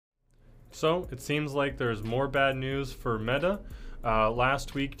So it seems like there's more bad news for Meta.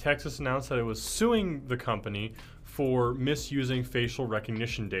 Last week, Texas announced that it was suing the company for misusing facial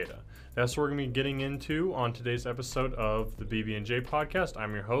recognition data. That's what we're going to be getting into on today's episode of the BB&J podcast.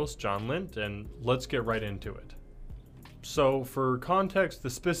 I'm your host, John Lint, and let's get right into it. So for context, the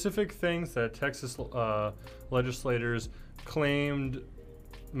specific things that Texas legislators claimed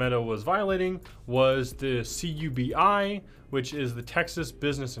Meta was violating was the CUBI, which is the Texas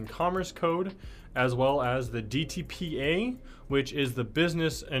Business and Commerce Code, as well as the DTPA, which is the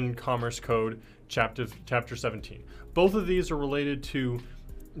Business and Commerce Code, Chapter 17. Both of these are related to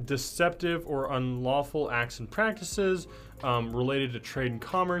deceptive or unlawful acts and practices related to trade and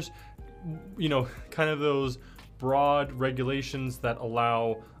commerce, kind of those broad regulations that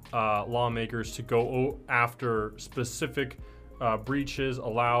allow lawmakers to go after specific breaches,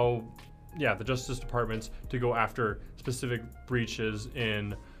 allow the Justice Departments to go after specific breaches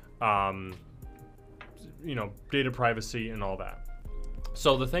in data privacy and all that.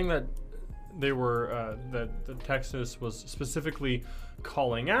 So the thing that they were that the Texas was specifically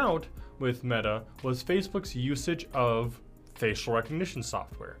calling out with Meta was Facebook's usage of facial recognition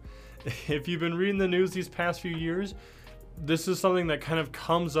software. If you've been reading the news these past few years, this is something that kind of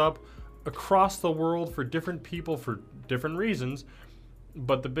comes up across the world for different people for different reasons.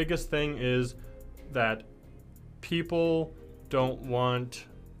 But the biggest thing is that people don't want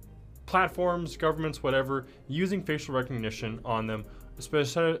platforms, governments, whatever, using facial recognition on them,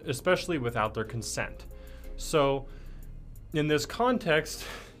 especially without their consent. So in this context,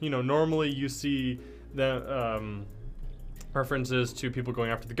 normally you see the references to people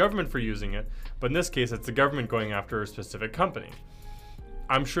going after the government for using it, but in this case, it's the government going after a specific company.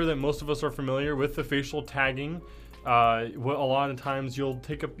 I'm sure that most of us are familiar with the facial tagging. A lot of times you'll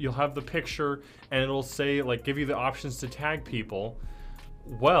have the picture and it'll say, like, give you the options to tag people.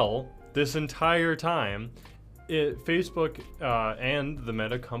 Well, this entire time, Facebook and the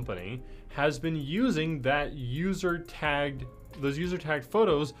Meta company has been using those user tagged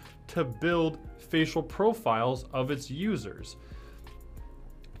photos to build facial profiles of its users.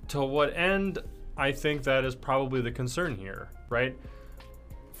 To what end? I think that is probably the concern here, right?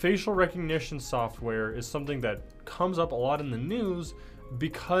 Facial recognition software is something that comes up a lot in the news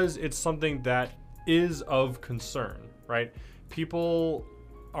because it's something that is of concern, right? People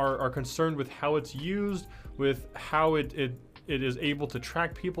are concerned with how it's used, with how it is able to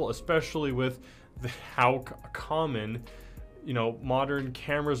track people, especially with how common modern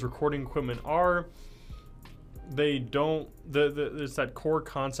cameras, recording equipment are. There's that core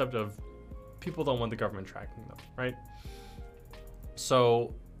concept of people don't want the government tracking them, right?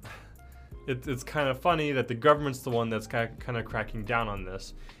 So it's kind of funny that the government's the one that's kind of cracking down on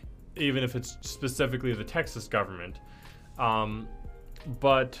this, even if it's specifically the Texas government.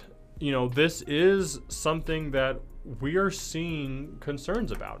 But this is something that we are seeing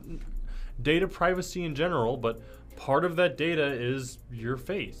concerns about. Data privacy in general, but part of that data is your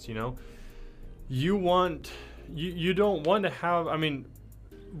face. You don't want to have,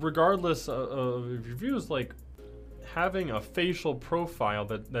 regardless of your views, like having a facial profile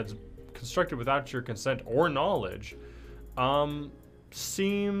that's constructed without your consent or knowledge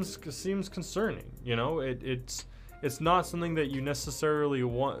seems concerning. It's not something that you necessarily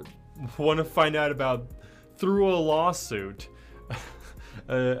want to find out about through a lawsuit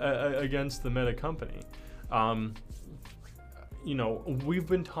against the Meta company. We've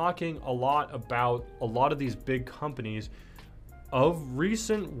been talking a lot about a lot of these big companies of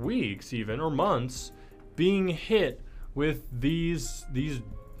recent weeks, even, or months, being hit with these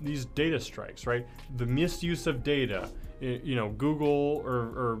data strikes, right? The misuse of data. Google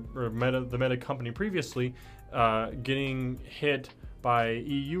or Meta, the Meta company previously, getting hit by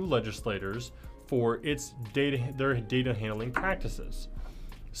EU legislators for their data handling practices.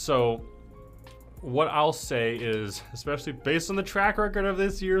 So what I'll say is, especially based on the track record of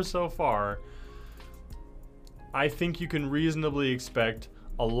this year so far, I think you can reasonably expect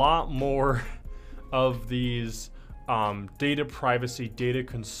a lot more of these data privacy, data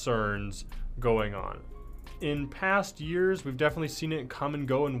concerns going on. In past years, we've definitely seen it come and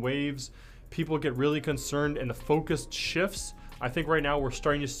go in waves. People get really concerned and the focus shifts. I think right now we're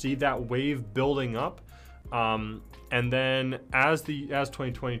starting to see that wave building up. And then as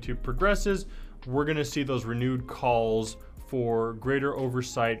 2022 progresses, we're going to see those renewed calls for greater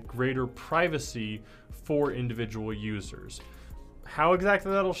oversight, greater privacy for individual users. How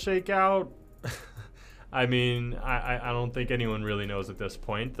exactly that'll shake out? I don't think anyone really knows at this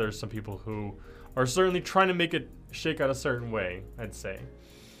point. There's some people who are certainly trying to make it shake out a certain way, I'd say.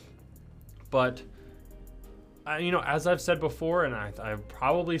 But as I've said before, and I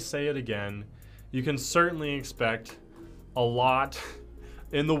probably say it again, you can certainly expect a lot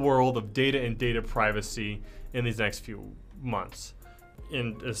in the world of data and data privacy in these next few months,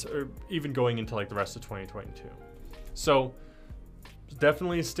 or even going into like the rest of 2022. So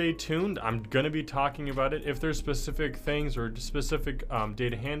definitely stay tuned. I'm going to be talking about it. If there's specific things or specific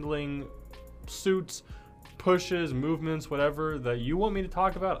data handling suits, pushes, movements, whatever that you want me to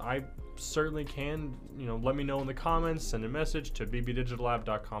talk about, I certainly can. Let me know in the comments, send a message to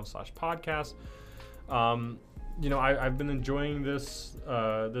bbdigitallab.com/podcast. I've been enjoying this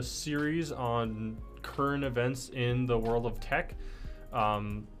series on current events in the world of tech.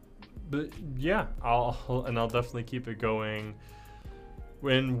 But yeah, I'll definitely keep it going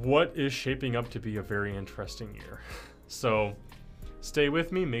in what is shaping up to be a very interesting year. So stay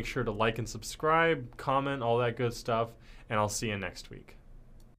with me, make sure to like and subscribe, comment, all that good stuff, and I'll see you next week.